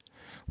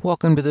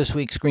Welcome to this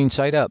week's Green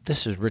Side Up.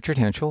 This is Richard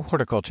Henschel,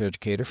 horticulture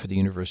educator for the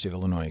University of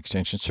Illinois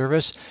Extension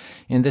Service.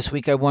 And this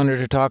week I wanted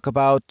to talk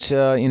about,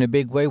 in a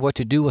big way, what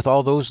to do with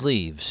all those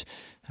leaves.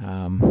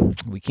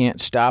 We can't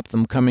stop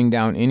them coming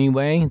down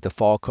anyway. The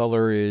fall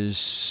color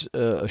is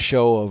a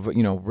show of,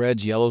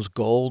 reds, yellows,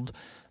 gold.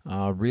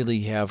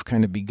 Really have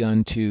kind of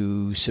begun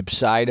to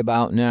subside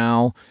about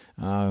now.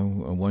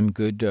 One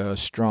good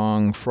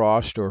strong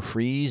frost or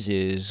freeze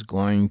is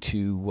going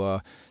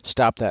to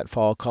stop that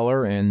fall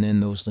color, and then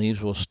those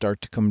leaves will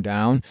start to come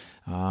down.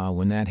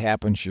 When that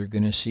happens, you're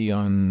going to see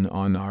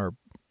on our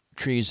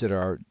trees that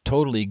are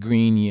totally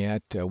green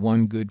yet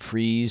one good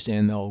freeze,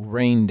 and they'll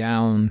rain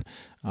down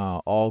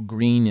all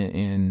green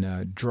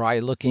and dry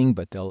looking,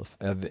 but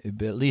at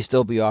least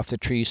they'll be off the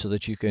tree so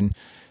that you can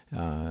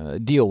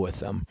deal with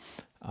them.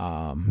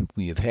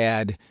 We have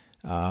had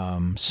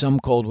some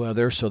cold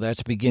weather, so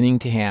that's beginning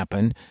to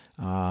happen.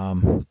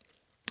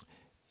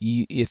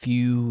 If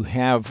you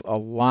have a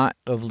lot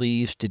of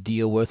leaves to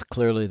deal with,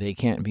 clearly they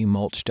can't be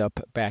mulched up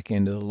back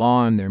into the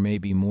lawn. There may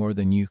be more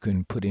than you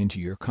can put into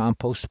your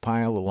compost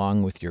pile,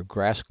 along with your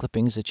grass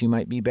clippings that you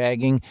might be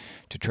bagging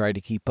to try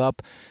to keep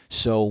up.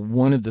 So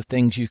one of the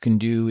things you can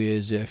do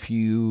is, if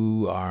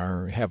you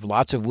have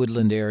lots of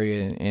woodland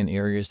area and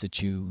areas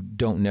that you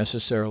don't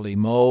necessarily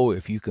mow,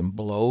 if you can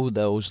blow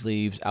those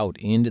leaves out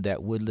into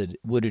that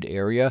wooded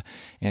area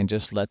and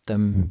just let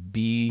them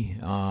be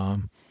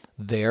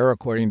there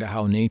according to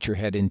how nature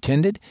had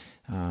intended.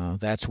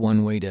 That's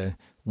one way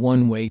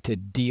to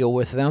deal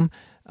with them.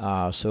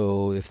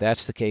 So if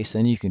that's the case,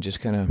 then you can just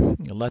kind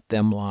of let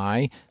them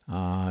lie.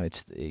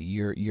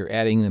 You're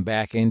adding them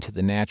back into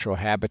the natural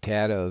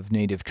habitat of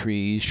native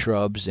trees,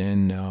 shrubs,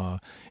 and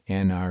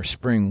our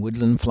spring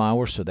woodland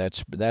flowers. So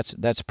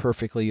that's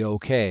perfectly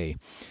okay.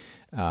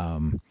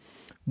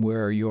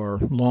 Where your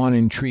lawn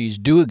and trees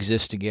do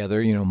exist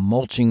together,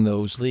 mulching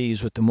those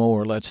leaves with the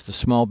mower lets the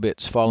small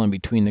bits fall in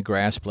between the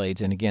grass blades,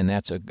 and again,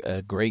 that's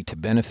a great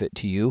benefit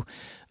to you.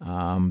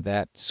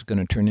 That's going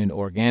to turn into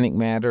organic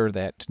matter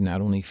that not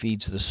only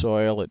feeds the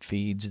soil, it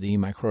feeds the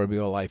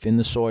microbial life in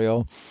the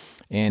soil,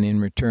 and in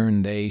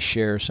return they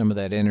share some of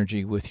that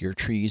energy with your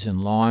trees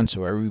and lawn,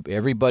 so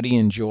everybody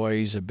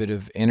enjoys a bit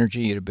of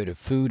energy and a bit of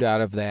food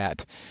out of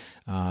that.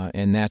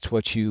 And that's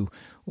what you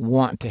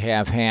want to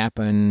have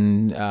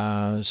happen,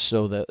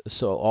 so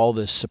all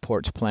this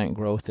supports plant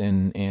growth,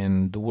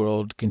 and the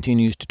world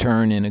continues to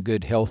turn in a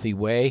good, healthy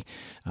way.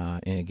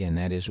 And again,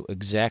 that is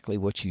exactly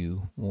what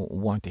you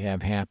want to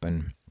have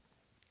happen.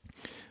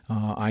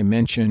 I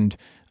mentioned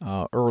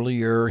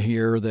earlier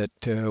here that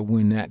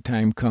when that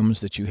time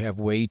comes that you have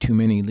way too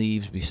many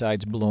leaves,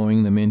 besides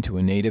blowing them into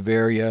a native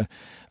area,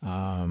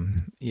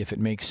 if it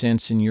makes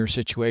sense in your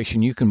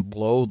situation, you can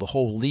blow the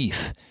whole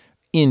leaf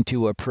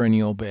into a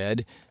perennial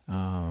bed,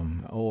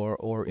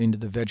 or into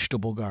the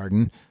vegetable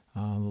garden.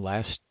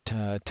 Last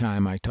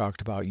time I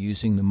talked about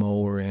using the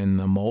mower and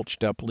the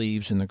mulched up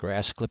leaves and the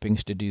grass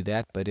clippings to do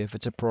that, but if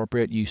it's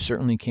appropriate, you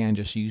certainly can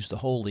just use the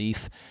whole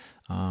leaf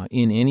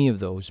in any of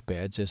those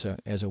beds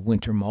as a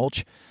winter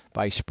mulch.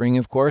 By spring,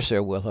 of course, they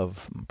will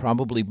have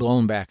probably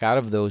blown back out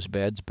of those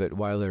beds, but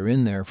while they're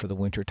in there for the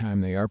winter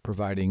time, they are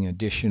providing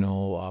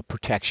additional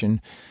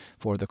protection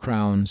for the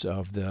crowns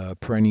of the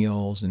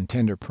perennials and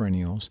tender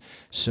perennials.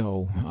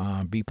 So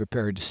be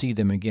prepared to see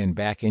them again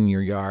back in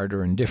your yard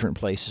or in different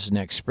places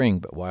next spring.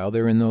 But while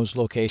they're in those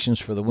locations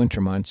for the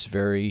winter months,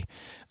 very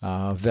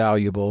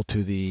valuable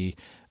to the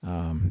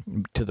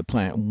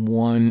plant.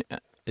 One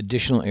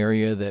additional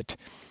area that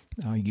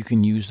you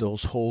can use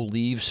those whole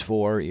leaves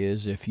for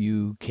is if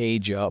you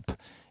cage up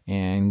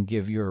and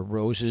give your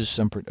roses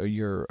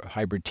your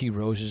hybrid tea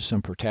roses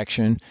some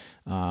protection.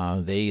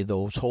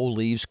 Those whole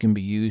leaves can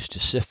be used to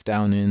sift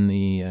down in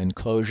the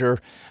enclosure.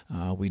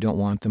 We don't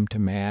want them to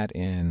mat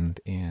and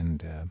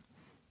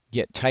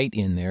get tight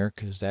in there,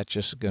 because that's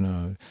just going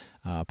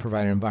to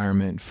provide an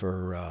environment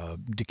for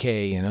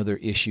decay and other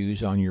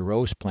issues on your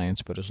rose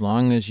plants. But as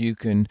long as you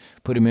can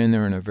put them in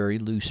there in a very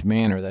loose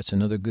manner, that's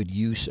another good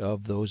use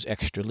of those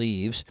extra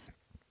leaves.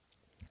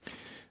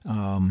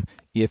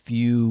 If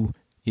you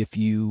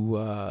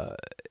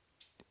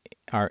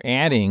are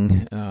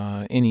adding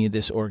any of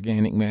this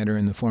organic matter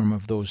in the form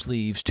of those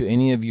leaves to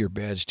any of your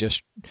beds,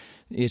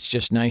 it's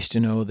just nice to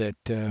know that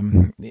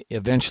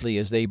eventually,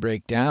 as they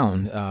break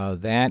down,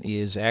 that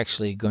is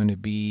actually going to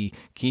be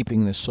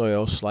keeping the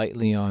soil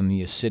slightly on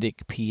the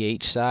acidic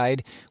pH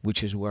side,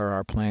 which is where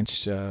our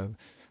plants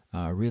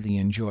really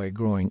enjoy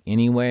growing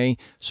anyway.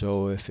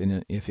 So if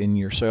in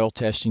your soil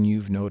testing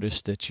you've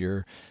noticed that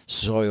your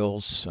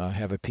soils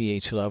have a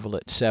pH level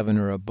at 7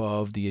 or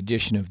above, the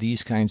addition of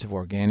these kinds of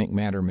organic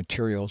matter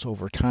materials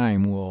over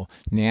time will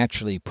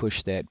naturally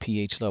push that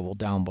pH level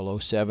down below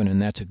 7,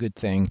 and that's a good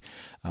thing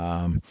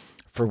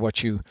for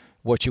what you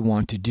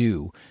want to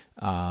do.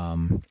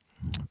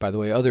 By the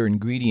way, other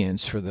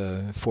ingredients for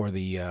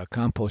the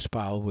compost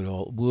pile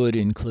would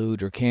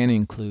include or can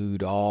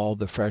include all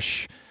the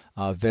fresh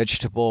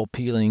vegetable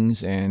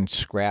peelings and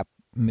scrap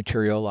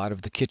material out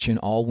of the kitchen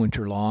all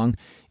winter long.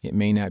 It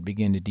may not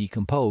begin to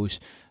decompose,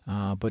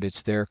 but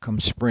it's there come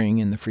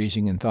spring, and the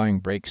freezing and thawing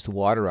breaks the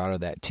water out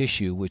of that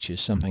tissue, which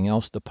is something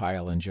else the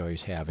pile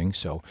enjoys having.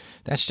 So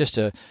that's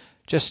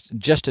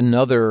just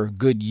another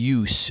good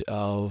use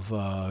of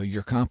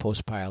your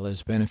compost pile,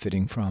 is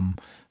benefiting from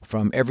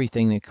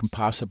everything that can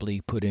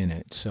possibly put in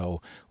it.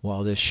 So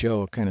while this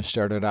show kind of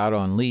started out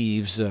on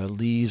leaves,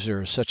 leaves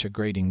are such a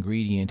great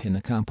ingredient in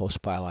the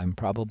compost pile. I'm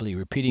probably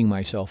repeating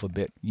myself a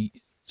bit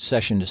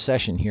session to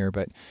session here,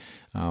 but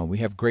we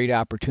have great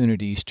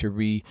opportunities to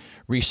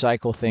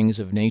recycle things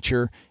of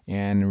nature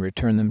and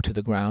return them to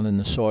the ground and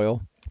the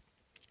soil.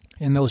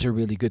 And those are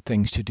really good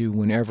things to do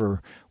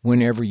whenever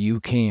you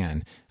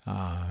can.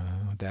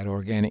 That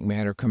organic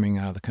matter coming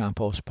out of the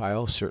compost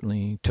pile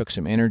certainly took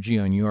some energy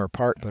on your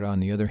part, but on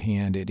the other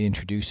hand, it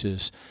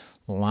introduces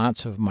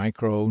lots of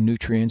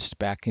micronutrients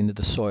back into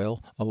the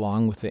soil,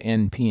 along with the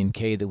N, P, and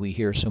K that we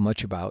hear so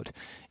much about.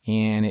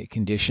 And it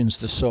conditions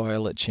the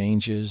soil. It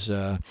changes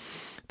the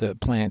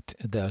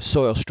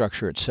soil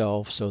structure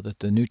itself, so that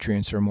the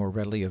nutrients are more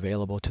readily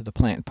available to the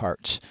plant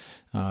parts,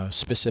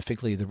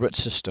 specifically the root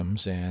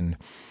systems. And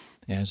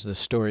as the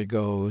story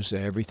goes,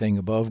 everything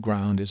above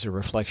ground is a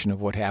reflection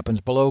of what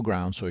happens below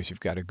ground. So if you've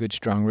got a good,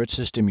 strong root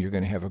system, you're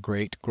going to have a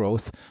great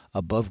growth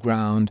above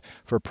ground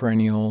for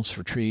perennials,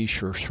 for trees,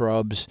 for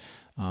shrubs,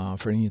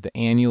 for any of the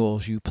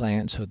annuals you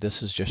plant. So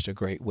this is just a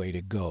great way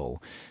to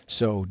go.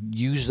 So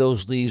use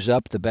those leaves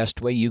up the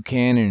best way you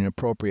can in an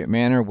appropriate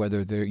manner,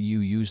 whether you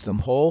use them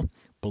whole,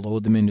 blow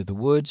them into the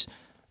woods,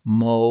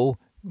 mow,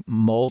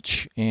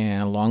 mulch,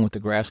 and along with the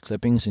grass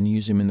clippings, and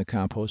use them in the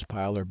compost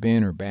pile or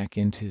bin, or back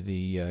into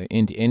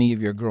any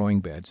of your growing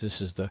beds. This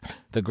is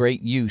the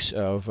great use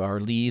of our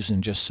leaves,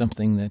 and just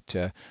something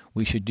that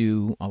we should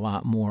do a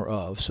lot more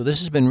of. So this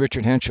has been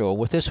Richard Hentschel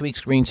with this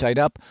week's Green Side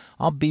Up.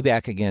 I'll be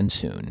back again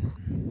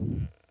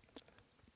soon.